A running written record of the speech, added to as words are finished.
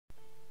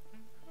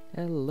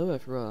Hello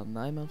everyone,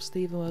 I'm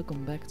Steve and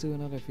welcome back to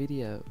another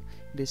video.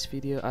 In this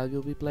video I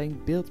will be playing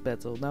Build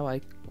Battle. Now I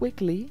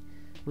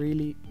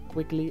really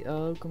quickly,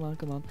 oh come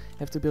on,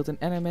 have to build an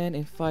Enderman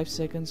in 5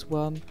 seconds.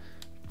 1,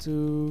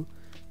 2,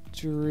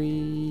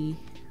 3,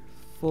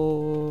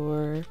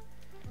 4,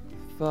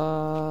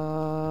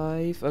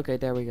 5. Okay,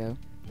 there we go.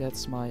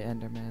 That's my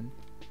Enderman.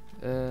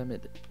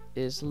 It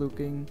is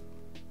looking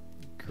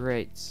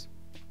great.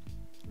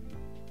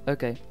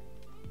 Okay,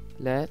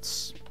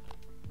 let's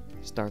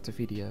start the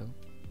video.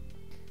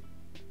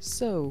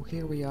 So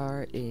here we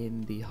are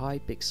in the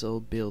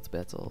hypixel build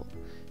battle.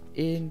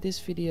 In this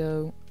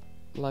video,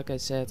 like I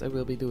said, I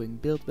will be doing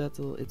build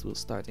battle. It will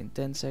start in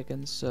 10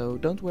 seconds, so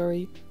don't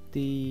worry.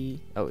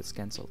 Oh, it's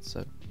cancelled,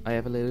 so I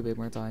have a little bit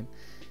more time.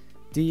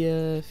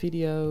 The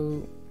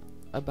video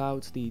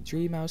about the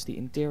dream house, the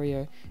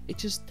interior, it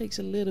just takes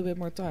a little bit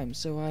more time,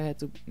 so I had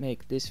to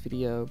make this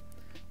video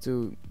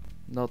to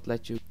not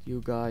let you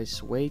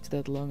guys wait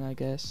that long, I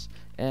guess.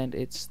 And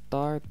it's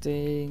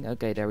starting.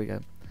 Okay, there we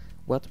go.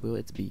 What will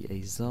it be?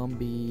 A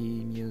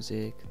zombie,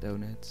 music,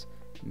 donuts,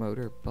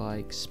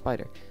 motorbike,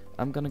 spider.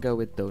 I'm gonna go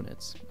with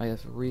donuts. I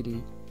have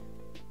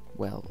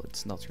well,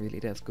 it's not really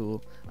that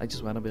cool. I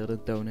just want to build a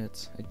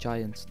donut, a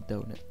giant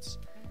donut.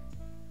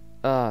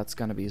 It's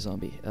gonna be a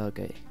zombie.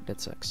 Okay,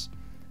 that sucks.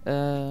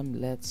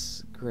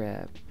 Let's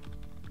grab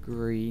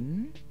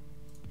green.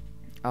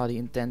 Oh, the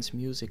intense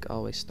music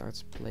always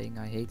starts playing.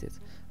 I hate it.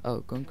 Oh,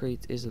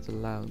 concrete isn't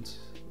allowed,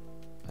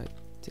 I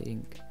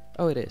think.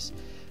 Oh, it is.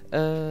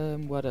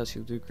 What else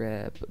should we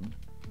grab?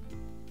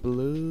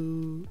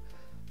 Blue.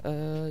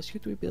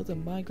 Should we build a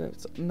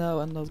Minecraft?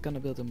 No, I'm not gonna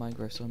build a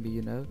Minecraft zombie,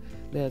 you know.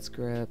 Let's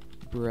grab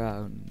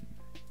brown.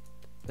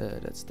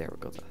 That's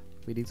terracotta.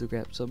 We need to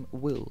grab some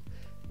wool.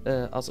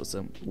 Also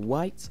some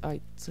white, I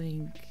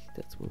think.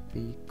 That would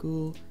be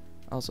cool.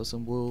 Also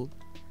some wool.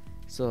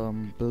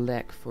 Some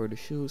black for the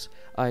shoes.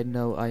 I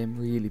know I am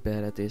really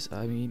bad at this.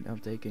 I mean, I'm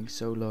taking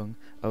so long.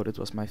 Oh, that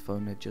was my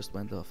phone that just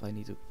went off. I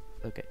need to...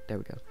 Okay, there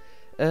we go.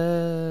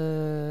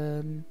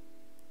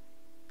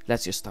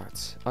 Let's just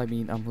start. I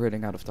mean, I'm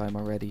running out of time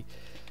already.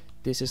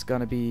 This is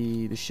gonna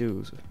be the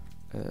shoes.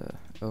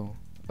 Oh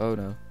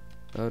no.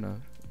 Oh no.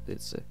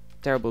 It's a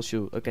terrible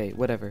shoe. Okay,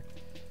 whatever.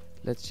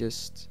 Let's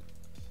just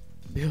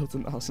build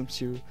an awesome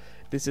shoe.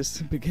 This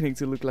is beginning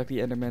to look like the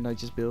Enderman I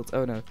just built.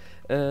 Oh no.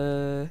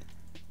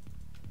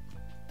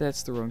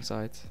 That's the wrong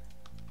side.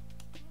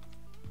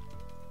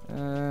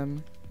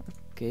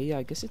 Okay,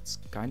 I guess it's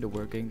kind of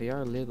working. They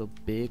are a little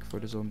big for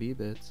the zombie,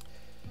 but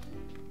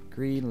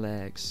green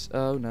legs.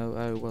 Oh no,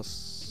 I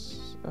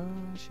was...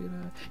 should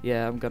I?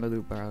 Yeah, I'm gonna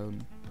do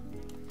brown.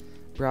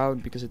 Brown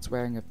because it's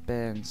wearing a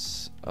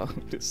pants. Oh,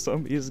 the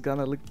zombie is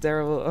gonna look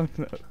terrible. Oh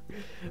no.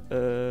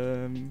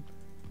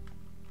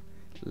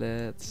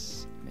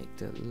 Let's make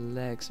the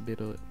legs a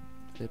little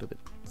bit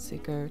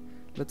thicker.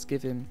 Let's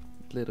give him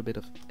a little bit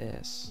of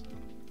ass.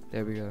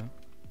 There we go.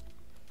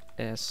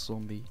 Ass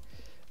zombie.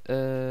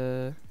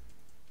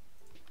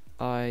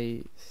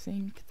 I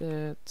think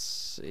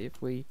that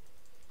if we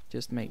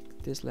just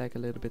make this leg a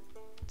little bit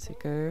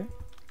thicker.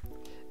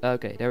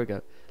 Okay, there we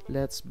go.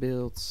 Let's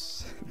build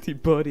the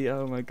body.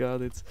 Oh my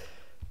god, it's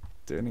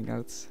turning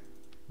out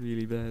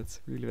really bad.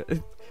 Really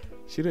bad.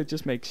 Should I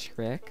just make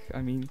Shrek?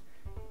 I mean,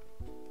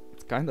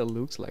 it kinda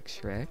looks like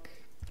Shrek.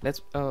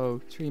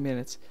 Oh, 3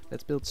 minutes.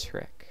 Let's build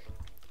Shrek.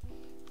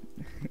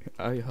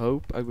 I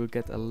hope I will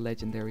get a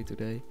legendary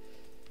today.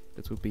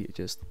 That would be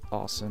just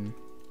awesome.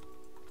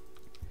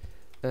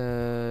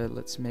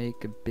 Let's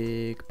make a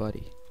big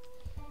body.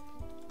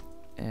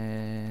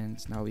 And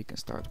now we can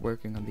start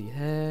working on the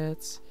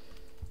heads.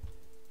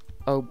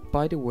 Oh,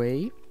 by the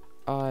way,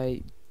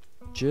 I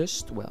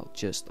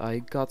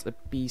got a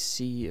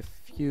PC a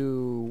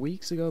few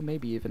weeks ago,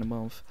 maybe even a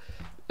month.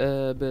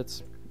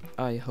 But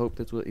I hope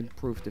that will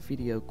improve the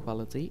video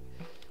quality.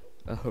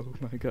 Oh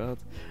my god,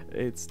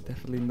 it's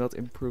definitely not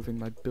improving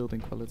my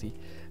building quality.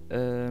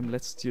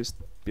 Let's just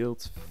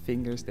build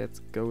fingers that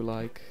go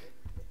like...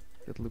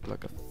 that look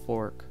like a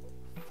fork.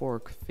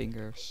 Fork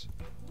fingers.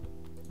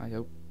 I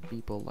hope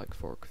people like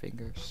fork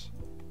fingers.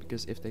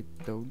 Because if they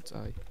don't,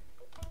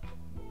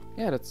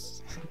 yeah,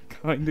 that's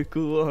kinda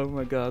cool. Oh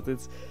my god,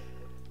 it's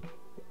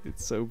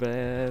so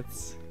bad.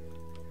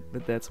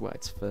 But that's why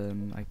it's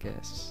fun, I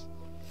guess.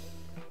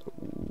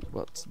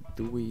 What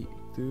do we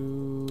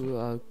do?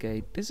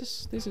 Okay, this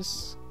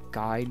is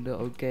kinda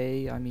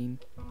okay. I mean,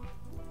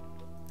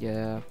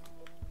 yeah,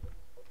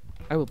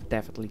 I will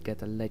definitely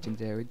get a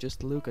legendary.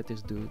 Just look at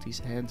this dude, he's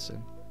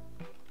handsome.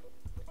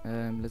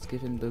 Let's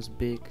give him those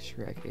big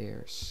Shrek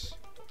ears.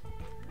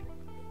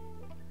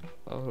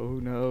 Oh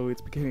no,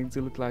 it's beginning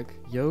to look like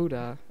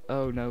Yoda.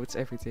 Oh no, it's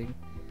everything.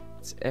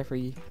 It's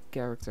every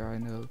character I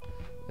know.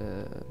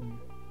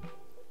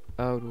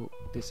 Oh,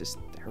 this is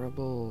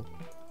terrible.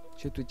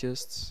 Should we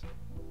just...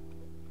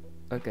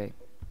 Okay.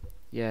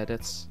 Yeah,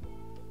 that's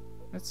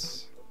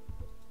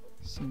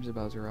seems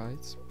about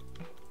right.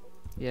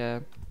 Yeah.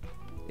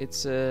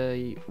 It's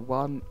a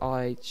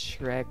one-eyed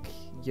Shrek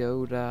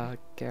Yoda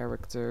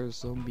character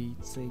zombie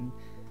thing.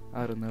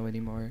 I don't know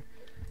anymore.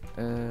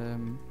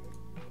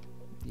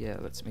 Yeah,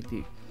 let's make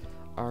the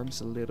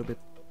arms a little bit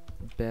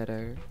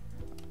better.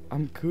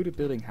 I'm good at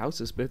building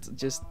houses, but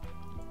just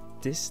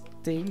this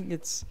thing,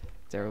 it's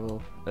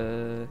terrible.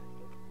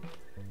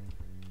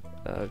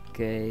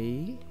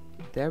 Okay.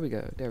 There we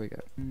go, there we go.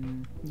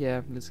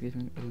 Yeah, let's give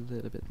him a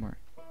little bit more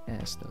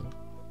ass though.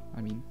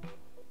 I mean,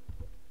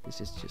 this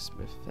is just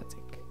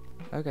pathetic.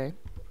 Okay.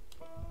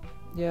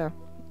 Yeah,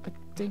 I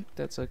think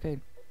that's okay.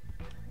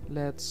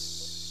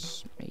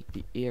 Let's make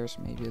the ears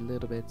maybe a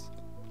little bit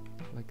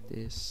like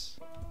this.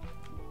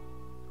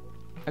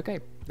 Okay,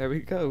 there we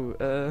go.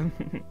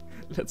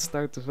 Let's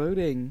start the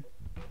voting.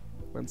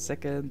 1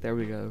 second, there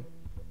we go.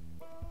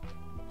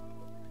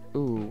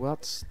 Ooh,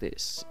 what's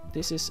this?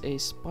 This is a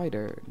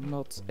spider,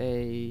 not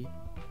a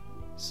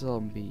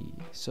zombie.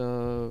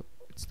 So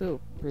it's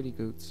still pretty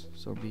good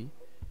zombie.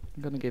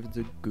 I'm gonna give it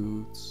the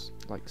goods,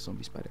 like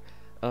zombie spider.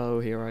 Oh,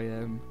 here I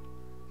am.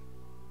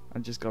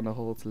 I'm just gonna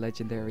hold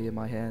legendary in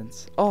my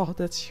hands. Oh,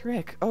 that's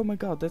Shrek. Oh my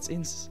god, that's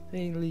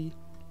insanely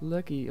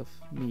lucky of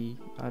me.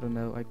 I don't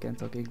know, I can't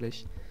talk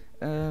English.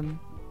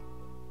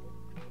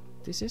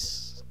 This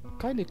is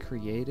kind of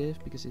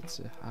creative because it's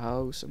a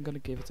house. I'm gonna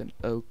give it an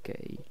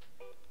okay.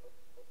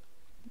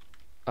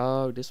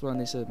 Oh, this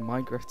one is a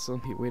Minecraft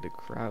zombie with a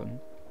crown.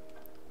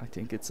 I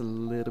think it's a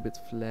little bit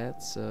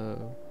flat,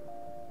 so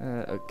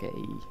okay,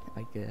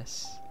 I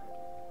guess.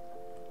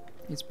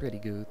 It's pretty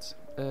good.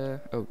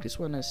 Oh, this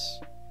one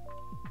is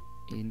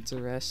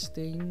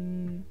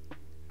interesting.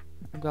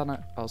 I'm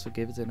gonna also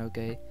give it an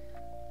okay.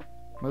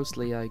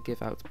 Mostly I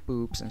give out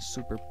poops and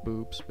super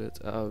poops, but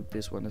oh,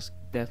 this one is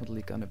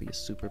definitely gonna be a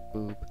super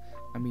poop.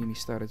 I mean, he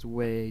started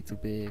way too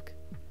big.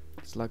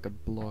 It's like a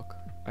block.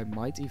 I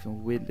might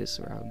even win this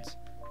round.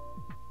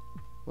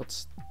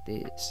 What's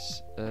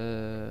this?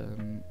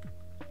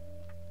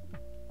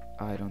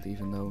 I don't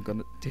even know.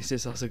 This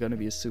is also gonna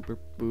be a super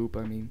poop.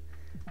 I mean,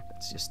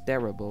 that's just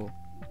terrible.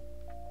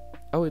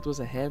 Oh, it was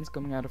a hand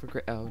coming out of a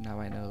grave. Oh, now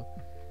I know.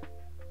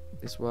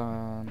 This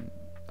one,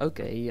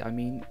 okay. I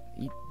mean,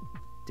 he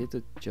did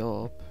the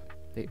job.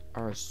 They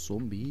are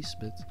zombies,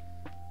 but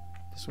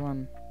this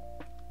one.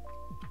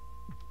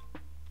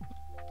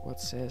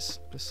 What says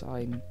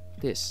beside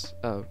this?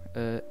 Oh,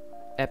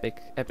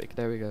 epic.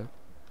 There we go.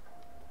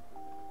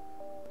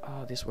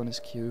 Oh, this one is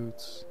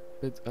cute,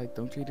 but I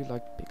don't really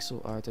like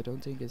pixel art. I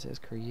don't think it's as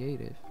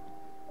creative.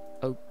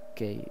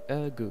 Okay,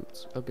 good.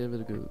 I'll give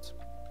it a good.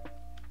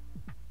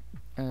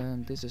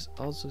 This is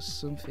also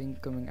something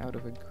coming out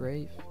of a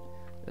grave.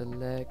 A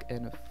leg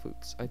and a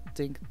foot. I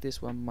think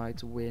this one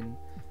might win.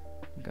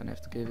 I'm gonna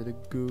have to give it a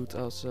good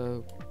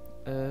also.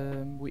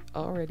 We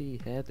already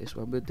had this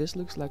one, but this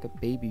looks like a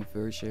baby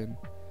version.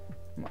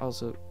 I'm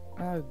also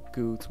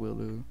good will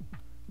do.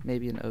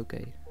 Maybe an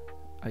okay.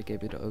 I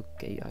gave it an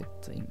okay, I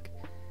think.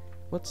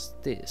 What's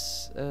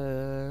this?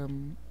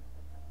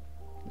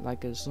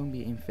 Like a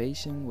zombie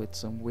invasion with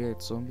some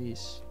weird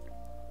zombies.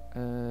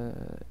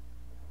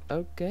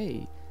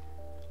 Okay.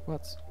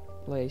 What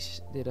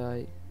place did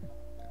I?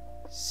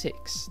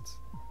 6th.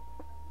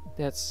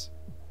 That's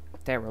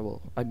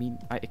terrible. I mean,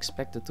 I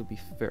expected to be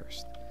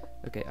first.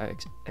 Okay, I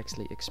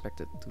actually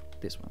expected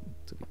this one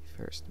to be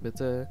first, but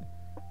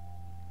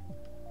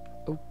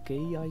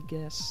okay, I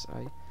guess.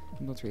 I'm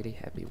not really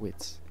happy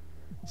with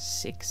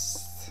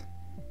 6th.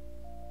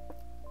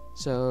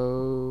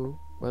 So,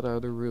 what are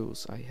the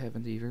rules? I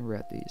haven't even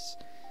read these.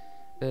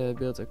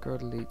 Build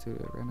accordingly to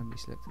a randomly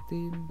selected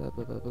team. Blah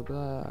blah blah blah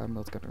blah. I'm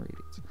not gonna read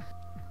it.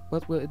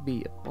 What will it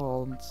be? A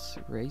pond,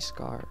 race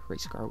car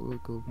will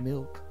go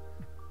milk,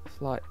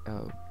 fly.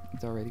 Oh,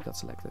 it already got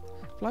selected.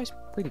 Fly's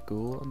pretty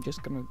cool. I'm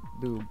just gonna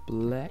do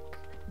black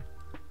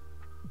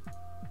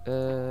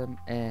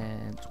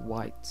and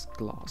white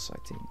glass, I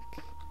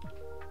think.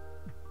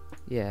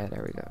 Yeah,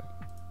 there we go.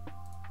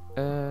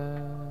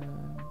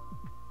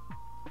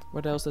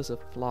 What else does a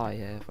fly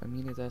have? I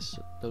mean, it has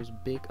those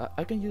big.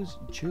 I can use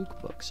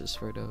jukeboxes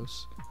for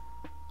those,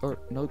 or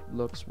note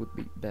blocks would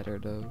be better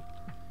though.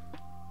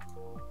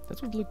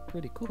 That would look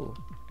pretty cool,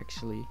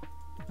 actually.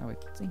 Now I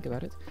think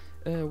about it.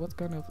 What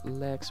kind of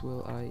legs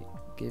will I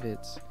give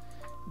it?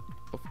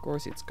 Of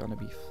course, it's gonna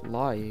be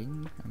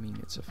flying. I mean,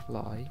 it's a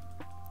fly.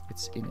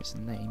 It's in its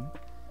name.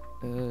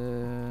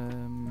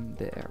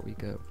 There we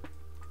go.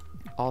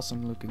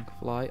 Awesome looking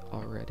fly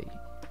already.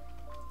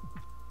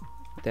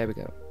 There we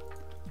go.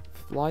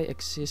 Fly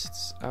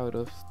exists out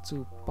of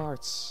 2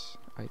 parts,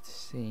 I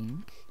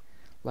think.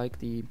 Like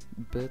the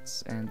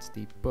butt and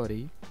the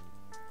body.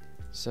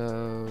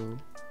 So,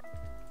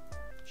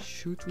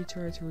 should we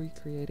try to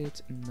recreate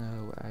it?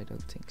 No, I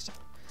don't think so.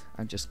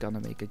 I'm just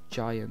gonna make a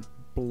giant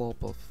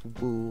blob of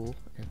wool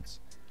and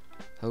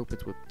hope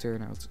it would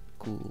turn out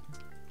cool.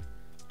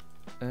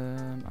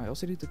 I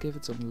also need to give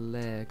it some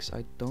legs.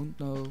 I don't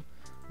know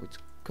which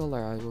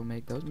color I will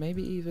make those.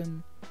 Maybe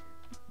even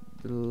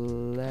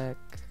black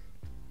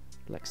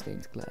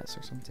stained glass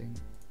or something.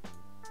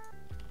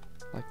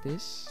 Like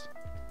this.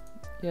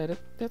 Yeah,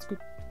 that's good.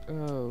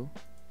 Oh.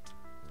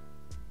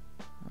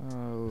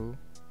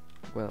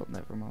 Well,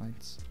 never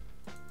mind.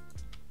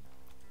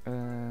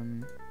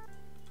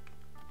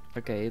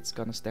 Okay, it's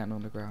gonna stand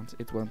on the ground.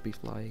 It won't be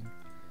flying.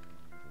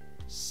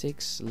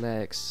 6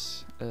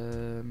 legs.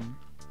 A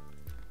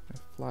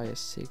fly has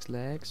 6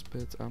 legs,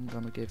 but I'm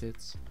gonna give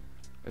it.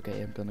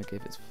 Okay, I'm gonna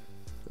give it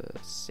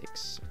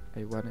 6.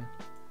 I wanna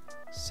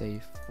say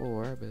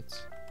 4,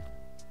 but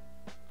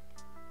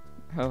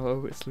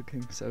oh, it's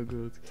looking so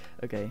good.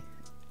 Okay,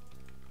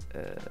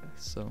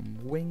 some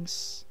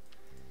wings.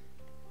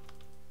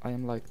 I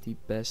am like the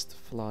best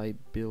fly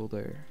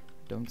builder.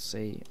 Don't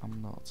say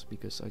I'm not,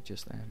 because I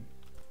just am.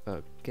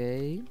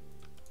 Okay.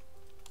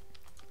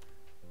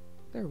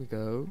 There we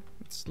go.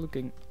 It's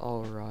looking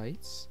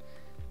alright.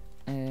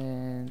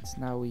 And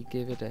now we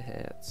give it a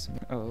head.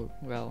 Oh,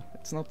 well,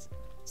 it's not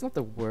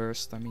the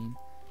worst. I mean,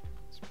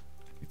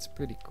 it's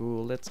pretty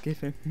cool. Let's give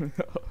him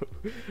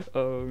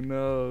oh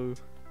no.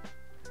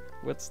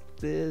 What's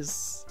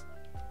this?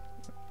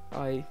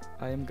 I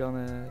am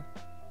gonna,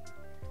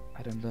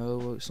 I don't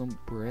know, some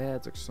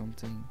bread or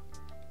something.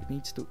 It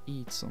needs to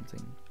eat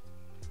something.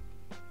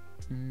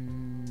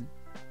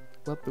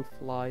 What do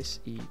flies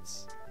eat?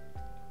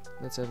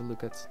 Let's have a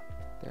look at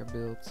their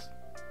build.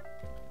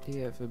 Do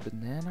you have a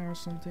banana or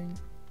something?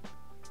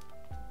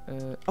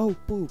 Oh,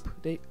 poop.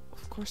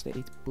 Of course they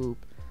eat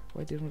poop.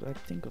 Why didn't I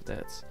think of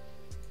that?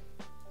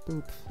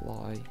 Poop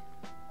fly.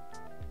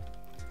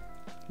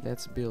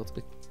 Let's build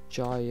a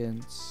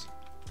giant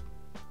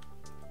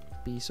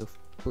piece of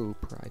poop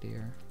right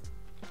here.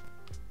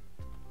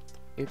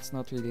 It's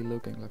not really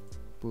looking like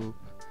poop.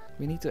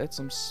 We need to add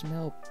some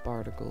smell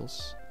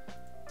particles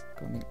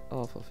coming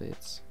off of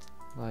it.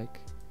 Like,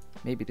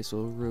 maybe this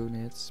will ruin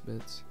it,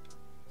 but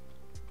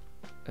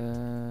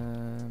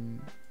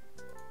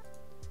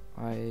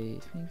I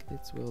think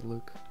this will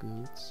look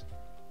good.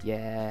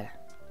 Yeah,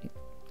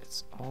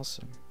 it's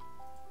awesome.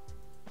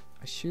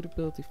 I should have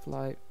built the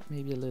fly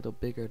maybe a little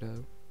bigger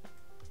though.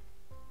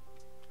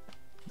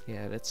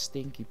 Yeah, that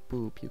stinky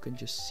poop, you can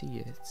just see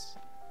it.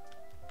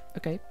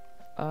 Okay,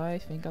 I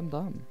think I'm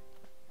done.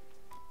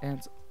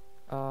 And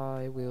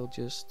I will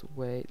just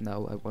wait.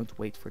 No, I won't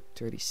wait for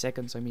 30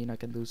 seconds. I mean, I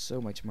can do so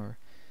much more.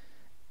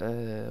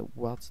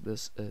 What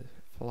does a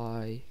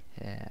fly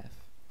have?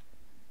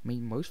 I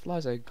mean, most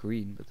flies are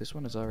green, but this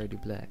one is already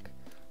black.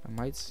 I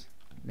might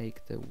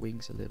make the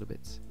wings a little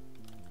bit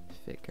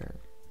thicker.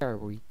 There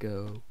we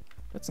go.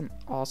 That's an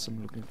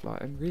awesome looking fly.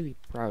 I'm really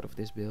proud of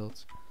this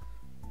build.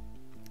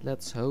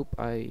 Let's hope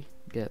I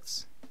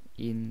get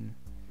in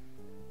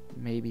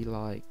maybe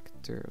like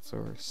 3rd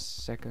or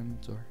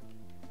 2nd or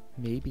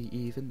maybe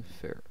even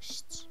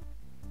 1st.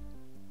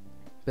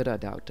 But I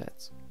doubt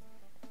that.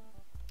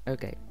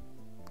 Okay,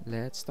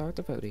 let's start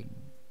the voting.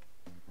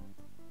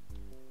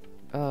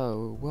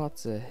 Oh, what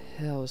the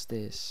hell is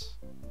this?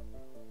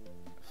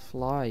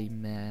 Fly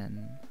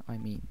man, I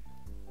mean.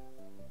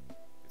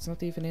 It's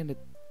not even in the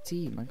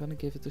team. I'm gonna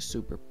give it a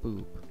super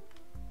poop.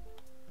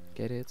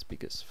 Get it?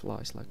 Because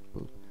flies like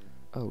poop.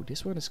 Oh,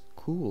 this one is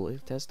cool.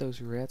 It has those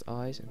red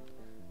eyes. And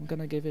I'm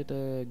gonna give it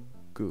a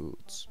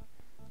good.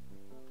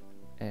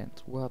 And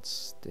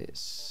what's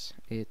this?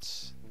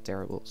 It's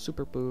terrible.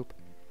 Super poop.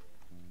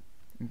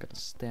 I'm gonna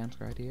stand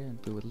right here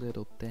and do a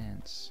little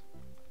dance.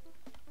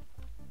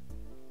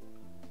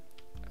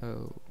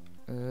 Oh,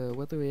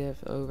 what do we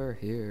have over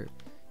here?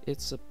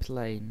 It's a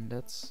plane.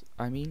 That's,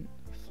 I mean,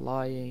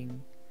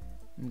 flying.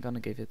 I'm gonna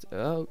give it.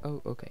 Oh,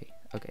 okay,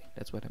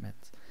 that's what I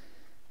meant.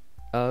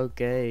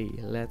 Okay,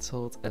 let's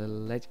hold a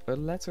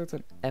let's hold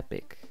an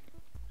epic.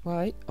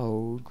 Why?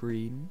 Oh,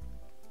 green,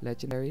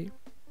 legendary.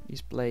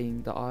 He's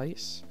playing the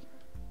ice.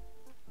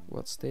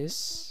 What's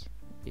this?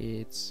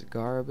 It's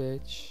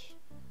garbage.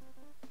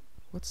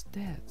 What's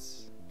that?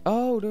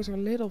 Oh, those are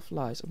little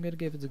flies. I'm gonna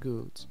give it a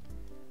good.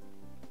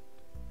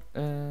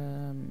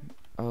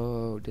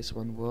 Oh, this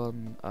one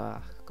won.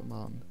 Ah, come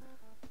on.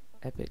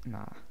 Epic,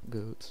 nah,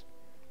 good.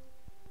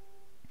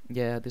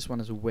 Yeah, this one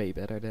is way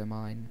better than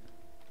mine.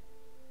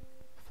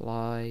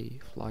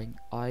 Flying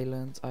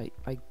island. I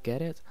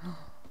get it.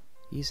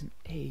 He's an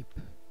ape.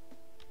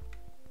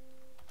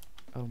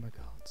 Oh my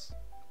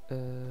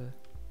god.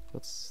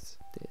 What's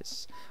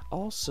this?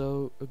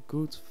 Also a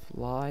good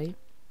fly,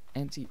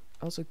 and he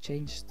also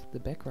changed the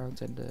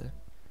background and the.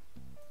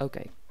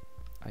 Okay,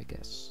 I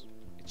guess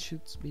it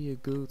should be a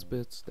good,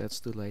 but that's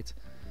too late.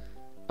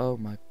 Oh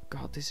my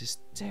god, this is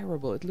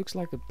terrible. It looks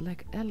like a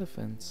black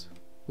elephant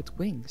with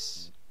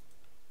wings.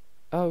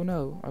 Oh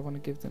no, I want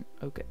to give them.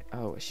 Okay.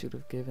 Oh, I should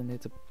have given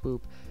it a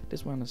poop.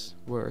 This one is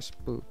worse.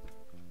 Poop.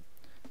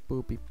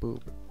 Poopy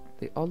poop.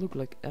 They all look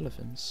like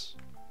elephants.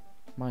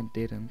 Mine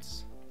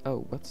didn't.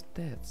 Oh, what's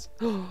that?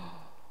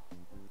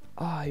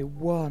 I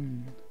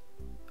won.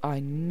 I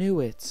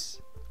knew it.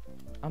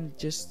 I'm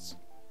just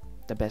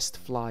the best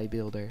fly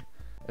builder.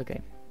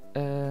 Okay.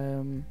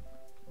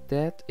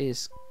 That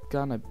is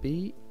gonna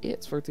be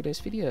it for today's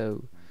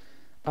video.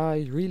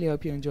 I really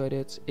hope you enjoyed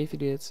it. If you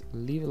did,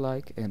 leave a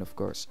like and of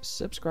course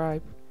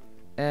subscribe.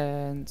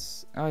 And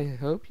I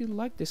hope you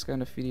like this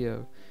kind of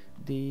video.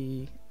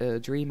 The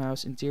dream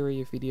house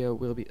interior video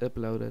will be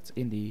uploaded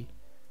in the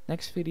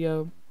next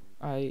video.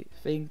 I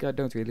think, I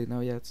don't really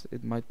know yet.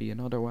 It might be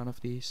another one of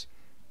these.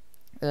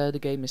 The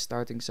game is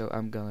starting, so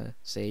I'm gonna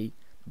say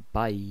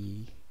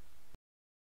bye.